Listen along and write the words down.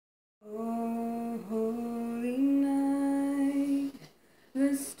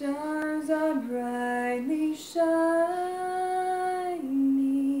The stars are brightly shining.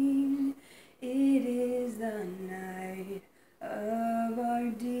 It is the night of our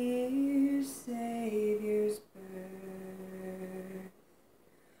dear Savior's birth.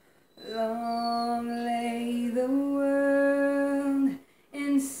 Long lay the world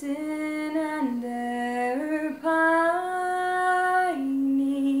in sin and error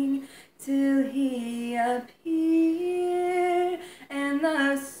pining, till He appeared and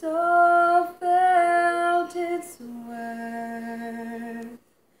the soul felt its worth.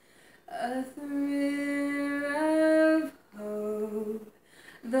 A thrill of hope,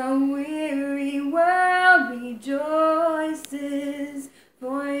 the weary world rejoices,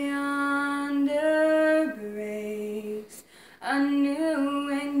 for yonder breaks a new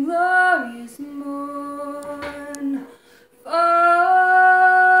and glorious morn. Fall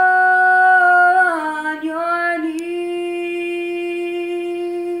on your knees,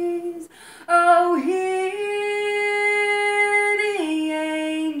 oh, hear the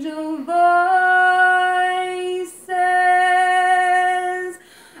angel voices,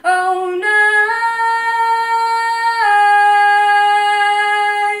 oh,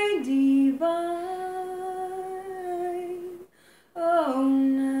 night divine, oh,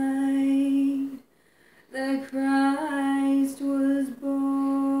 night that Christ was born,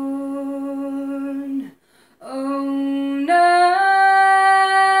 oh, night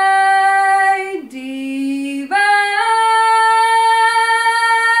divine,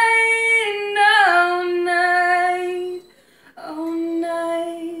 oh,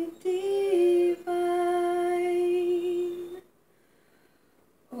 night divine,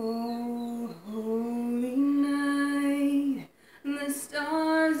 oh, holy night, the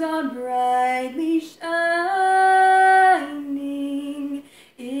stars are brightly shining.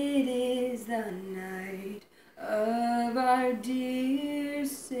 It is the night of our dear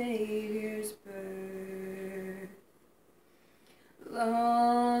Savior's birth. Long